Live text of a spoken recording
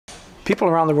People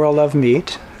around the world love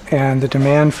meat, and the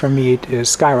demand for meat is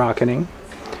skyrocketing.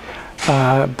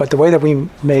 But the way that we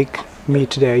make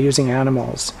meat today using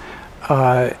animals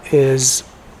is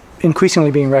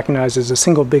increasingly being recognized as the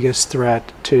single biggest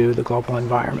threat to the global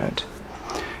environment.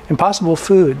 Impossible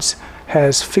Foods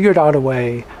has figured out a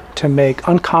way to make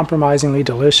uncompromisingly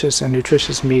delicious and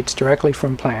nutritious meats directly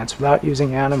from plants without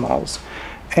using animals,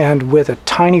 and with a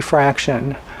tiny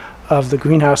fraction of the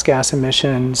greenhouse gas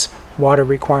emissions, water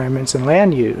requirements, and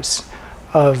land use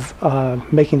of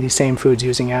making these same foods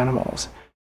using animals.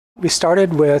 We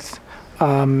started with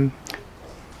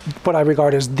what I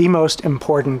regard as the most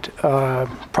important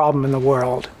problem in the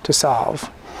world to solve.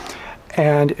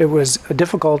 And it was a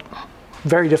difficult,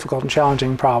 very difficult and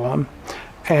challenging problem,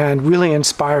 and really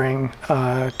inspiring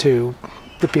to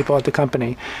the people at the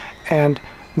company. And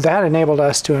that enabled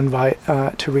us to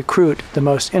recruit the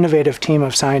most innovative team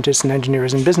of scientists and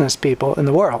engineers and business people in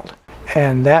the world.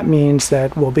 And that means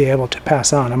that we'll be able to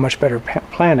pass on a much better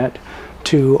planet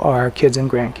to our kids and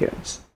grandkids.